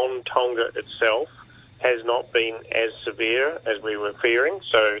ashfall on Tonga itself has not been as severe as we were fearing.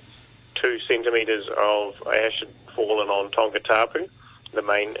 So 2 centimetres of ash had fallen on Tonga Tapu, the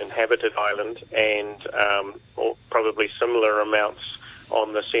main inhabited island, and or probably similar amounts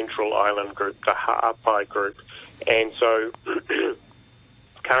on the central island group, the Ha'apai group. And so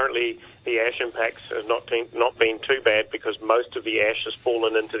currently the ash impacts have not been too bad because most of the ash has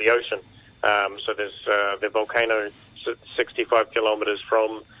fallen into the ocean. So there's the volcano 65 kilometres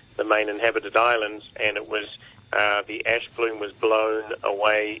from the main inhabited islands, and it was the ash plume was blown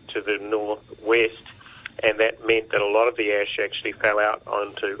away to the northwest, and that meant that a lot of the ash actually fell out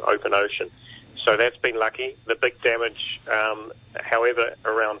onto open ocean. So that's been lucky. The big damage, however,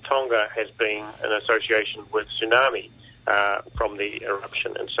 around Tonga has been in association with tsunami from the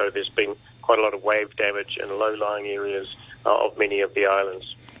eruption, and so there's been quite a lot of wave damage in low-lying areas of many of the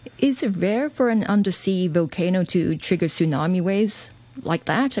islands. Is it rare for an undersea volcano to trigger tsunami waves like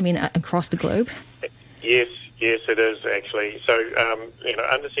that? I mean, across the globe? Yes, it is actually. So,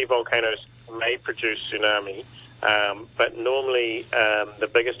 undersea volcanoes may produce tsunami, but normally the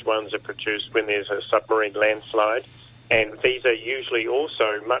biggest ones are produced when there's a submarine landslide, and these are usually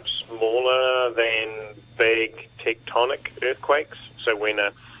also much smaller than big tectonic earthquakes. So when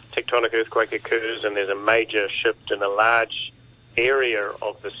a tectonic earthquake occurs and there's a major shift in a large area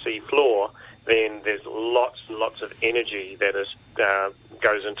of the sea floor, then there's lots and lots of energy that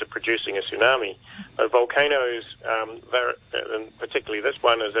goes into producing a tsunami. Volcanoes, and particularly this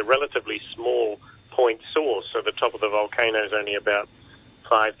one, is a relatively small point source, so the top of the volcano is only about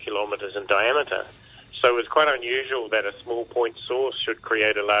 5 kilometres in diameter. So it's quite unusual that a small point source should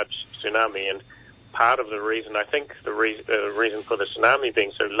create a large tsunami, and part of the reason, I think the reason for the tsunami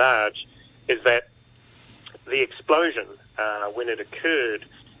being so large is that the explosion, when it occurred,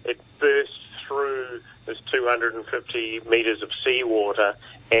 it burst through this 250 metres of seawater,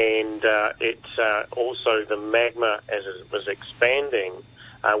 and also the magma, as it was expanding,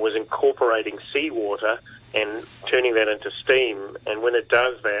 was incorporating seawater and turning that into steam. And when it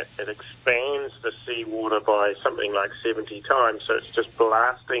does that, it expands the seawater by something like 70 times, so it's just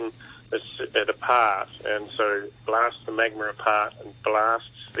blasting it apart, and so blasts the magma apart and blasts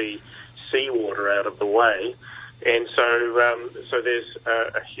the seawater out of the way. And so there's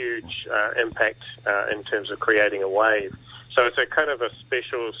a huge impact in terms of creating a wave. So it's a kind of a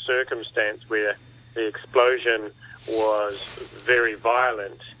special circumstance where the explosion was very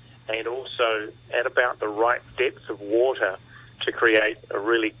violent and also at about the right depth of water to create a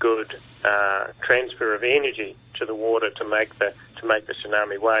really good transfer of energy to the water to make the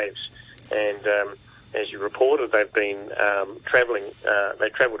tsunami waves. And as you reported, they've been travelling. They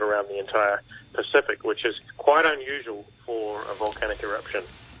travelled around the entire Pacific, which is quite unusual for a volcanic eruption.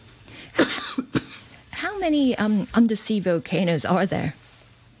 How many undersea volcanoes are there?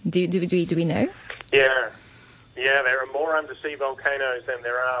 Do we know? Yeah, there are more undersea volcanoes than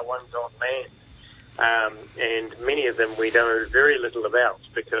there are ones on land, and many of them we know very little about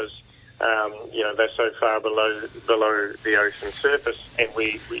because they're so far below the ocean surface, and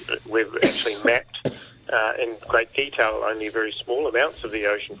we've actually mapped in great detail only very small amounts of the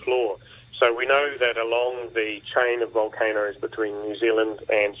ocean floor. So we know that along the chain of volcanoes between New Zealand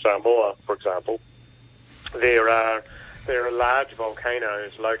and Samoa, for example, there are large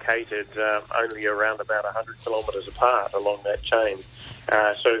volcanoes located only around about 100 kilometres apart along that chain.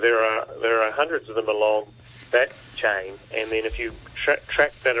 So there are hundreds of them along that chain, and then if you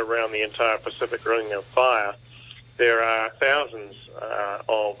track that around the entire Pacific Ring of Fire, there are thousands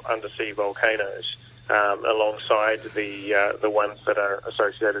of undersea volcanoes alongside the ones that are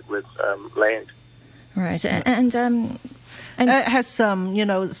associated with land. Right, and has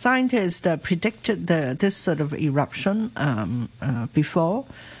scientists predicted this sort of eruption before?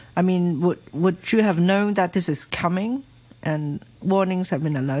 I mean, would you have known that this is coming, and warnings have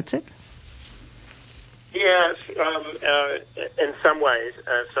been alerted? Yes, in some ways.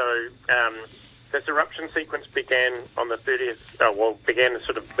 This eruption sequence began on the 30th. Began in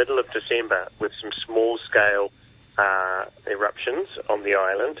sort of middle of December with some small-scale eruptions on the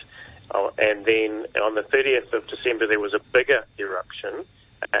island. And then on the 30th of December, there was a bigger eruption,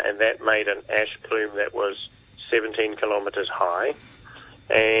 and that made an ash plume that was 17 kilometres high.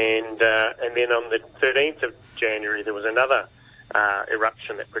 And then on the 13th of January, there was another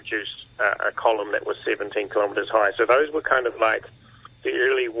eruption that produced a column that was 17 kilometres high. So those were kind of like the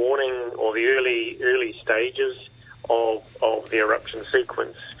early warning or the early stages of the eruption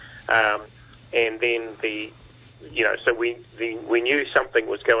sequence. And then so we knew something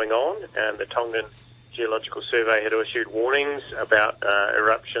was going on, and the Tongan Geological Survey had issued warnings about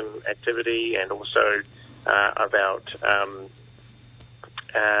eruption activity and also about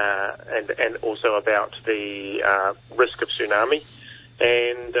and also about the risk of tsunami,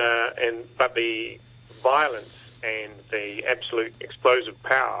 but the violence and the absolute explosive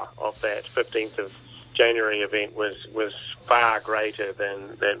power of that 15th of January event was far greater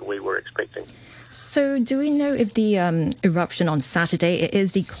than we were expecting. So do we know if the eruption on Saturday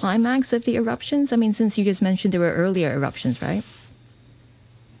is the climax of the eruptions? I mean, since you just mentioned there were earlier eruptions, right?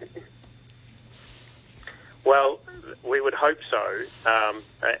 Well, we would hope so.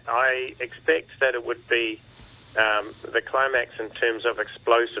 I expect that it would be the climax in terms of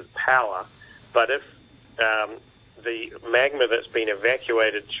explosive power, but if the magma that's been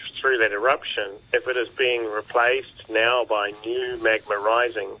evacuated through that eruption, if it is being replaced now by new magma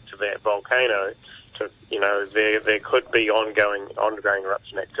rising to that volcano, there could be ongoing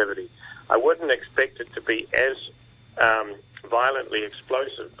eruption activity. I wouldn't expect it to be as violently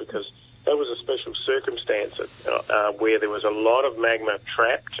explosive because that was a special circumstance where there was a lot of magma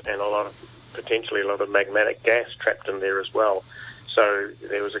trapped and potentially a lot of magmatic gas trapped in there as well. So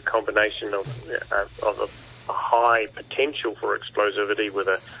there was a combination of a high potential for explosivity with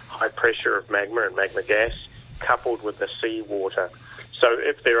a high pressure of magma and magma gas coupled with the seawater. So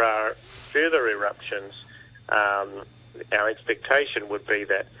if there are further eruptions, our expectation would be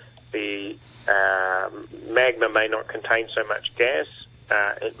that the magma may not contain so much gas.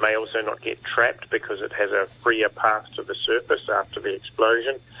 It may also not get trapped because it has a freer path to the surface after the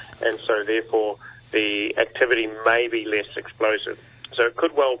explosion, and so therefore the activity may be less explosive. So it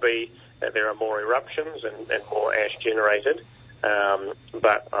could well be that there are more eruptions and more ash generated,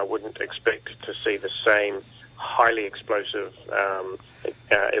 but I wouldn't expect to see the same highly explosive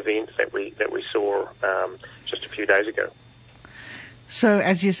events that we saw just a few days ago. So,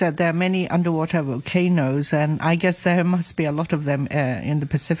 as you said, there are many underwater volcanoes, and I guess there must be a lot of them in the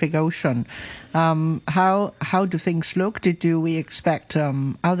Pacific Ocean. How do things look? Do we expect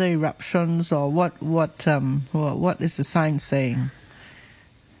other eruptions, or what is the science saying?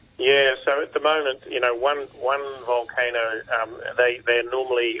 Yeah, so at the moment, one volcano, they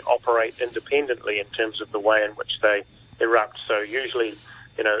normally operate independently in terms of the way in which they erupt. So usually,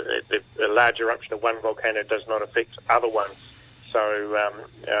 a large eruption of one volcano does not affect other ones. So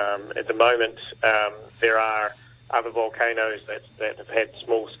at the moment, there are other volcanoes that have had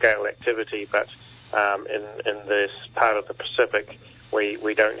small-scale activity, but in this part of the Pacific,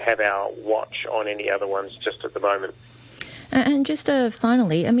 we don't have our watch on any other ones just at the moment. And just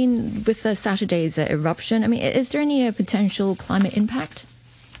finally, with Saturday's eruption, is there any potential climate impact?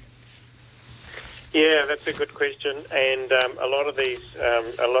 Yeah, that's a good question, and a lot of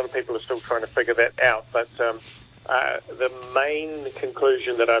people are still trying to figure that out, but the main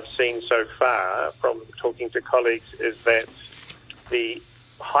conclusion that I've seen so far from talking to colleagues is that the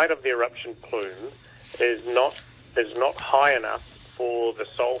height of the eruption plume is not high enough for the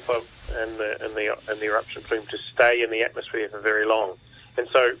sulfur in the eruption plume to stay in the atmosphere for very long. And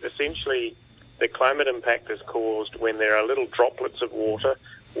so essentially the climate impact is caused when there are little droplets of water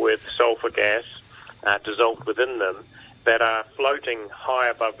with sulfur gas dissolved within them that are floating high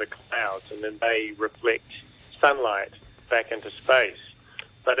above the clouds, and then they reflect sunlight back into space.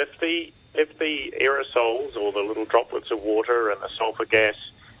 But if the aerosols, or the little droplets of water and the sulfur gas,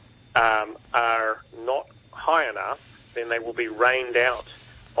 are not high enough, then they will be rained out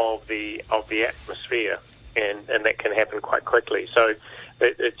of the atmosphere, and that can happen quite quickly. So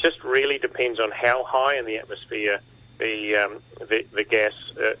it just really depends on how high in the atmosphere the gas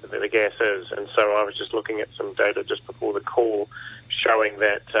is. And so I was just looking at some data just before the call, showing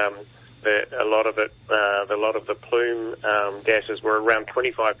that a lot of the plume gases were around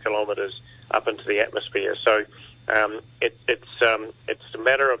 25 kilometres up into the atmosphere. So it's a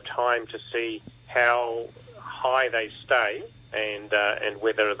matter of time to see how high they stay and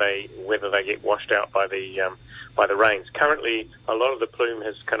whether they get washed out by the rains. Currently, a lot of the plume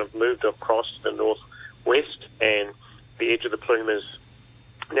has kind of moved across the northwest, and the edge of the plume is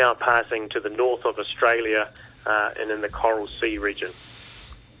now passing to the north of Australia and in the Coral Sea region.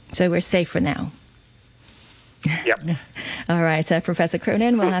 So we're safe for now. Yep. All right, Professor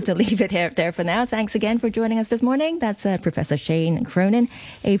Cronin, we'll have to leave it there for now. Thanks again for joining us this morning. That's Professor Shane Cronin,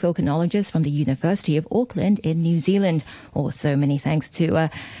 a volcanologist from the University of Auckland in New Zealand. Also, many thanks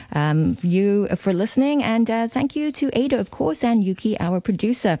to you for listening, and thank you to Ada, of course, and Yuki, our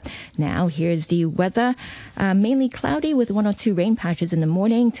producer. Now, here's the weather. Mainly cloudy with one or two rain patches in the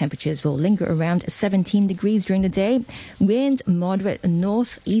morning. Temperatures will linger around 17 degrees during the day. Winds moderate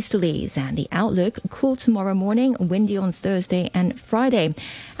northeasterlies, and the outlook cool tomorrow morning, windy on Thursday and Friday.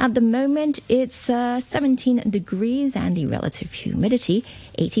 At the moment, it's 17 degrees and the relative humidity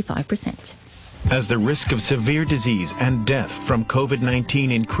 85%. As the risk of severe disease and death from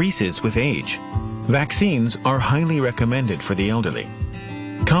COVID-19 increases with age, vaccines are highly recommended for the elderly.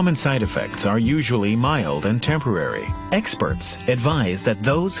 Common side effects are usually mild and temporary. Experts advise that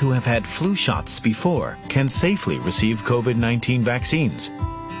those who have had flu shots before can safely receive COVID-19 vaccines.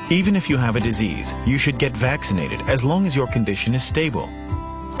 Even if you have a disease, you should get vaccinated as long as your condition is stable.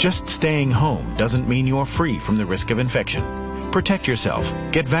 Just staying home doesn't mean you're free from the risk of infection. Protect yourself.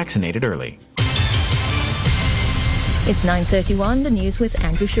 Get vaccinated early. It's 9:31, the news with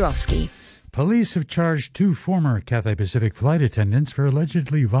Andrew Shirovsky. Police have charged two former Cathay Pacific flight attendants for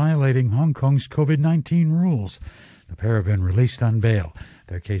allegedly violating Hong Kong's COVID-19 rules. The pair have been released on bail.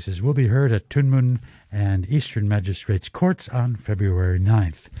 Their cases will be heard at Tuen Mun and Eastern Magistrates Courts on February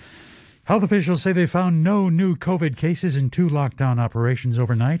 9th. Health officials say they found no new COVID cases in two lockdown operations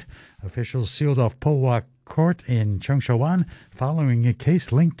overnight. Officials sealed off Po Wak Court in Cheung Sha Wan following a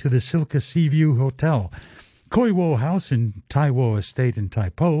case linked to the Silka Seaview Hotel. Koi Wo House in Tai Wo Estate in Tai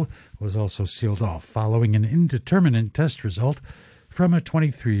Po was also sealed off following an indeterminate test result from a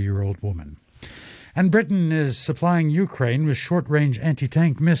 23-year-old woman. And Britain is supplying Ukraine with short-range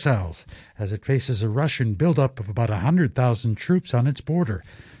anti-tank missiles as it faces a Russian buildup of about 100,000 troops on its border.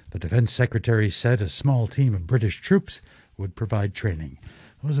 The defense secretary said a small team of British troops would provide training.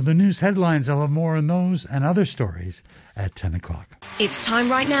 Those are the news headlines. I'll have more on those and other stories at 10 o'clock. It's time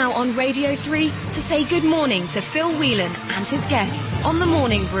right now on Radio 3 to say good morning to Phil Whelan and his guests on The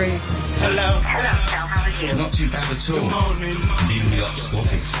Morning Brew. Hello. Hello, Phil. How are you? Not too bad at all. Good morning. Nearly up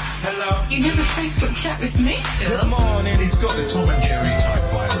squatting. Hello. You never Facebook chat with me, Phil. Good morning. He's got the Tom and Jerry type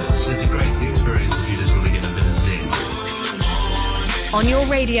violence. It's a great experience if you just want to get a bit of zing. On your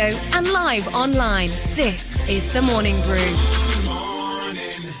radio and live online, this is The Morning Brew.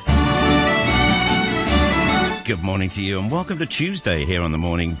 Good morning to you and welcome to Tuesday here on The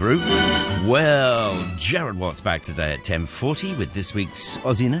Morning Brew. Well, Gerard Watt's back today at 10:40 with this week's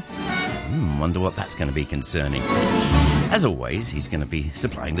Aussiness. Wonder what that's going to be concerning. As always, he's going to be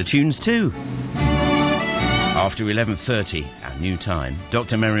supplying the tunes too. After 11:30, our new time,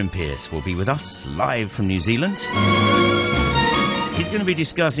 Dr. Merrin Pierce will be with us live from New Zealand. He's going to be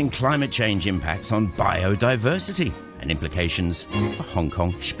discussing climate change impacts on biodiversity and implications for Hong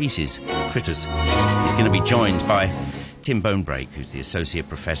Kong species, critters. He's going to be joined by Tim Bonebrake, who's the Associate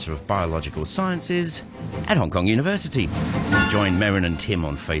Professor of Biological Sciences at Hong Kong University. Join Merrin and Tim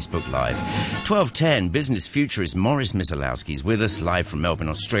on Facebook Live. 12:10, business futurist Maurice Misalowski is with us live from Melbourne,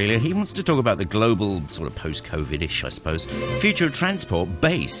 Australia. He wants to talk about the global, sort of post-COVID-ish, I suppose, future of transport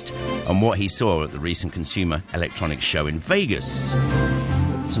based on what he saw at the recent Consumer Electronics Show in Vegas.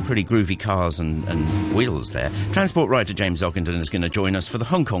 Some pretty groovy cars and wheels there. Transport writer James Ockenden is going to join us for the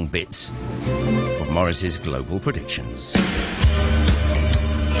Hong Kong bits of Morris's global predictions.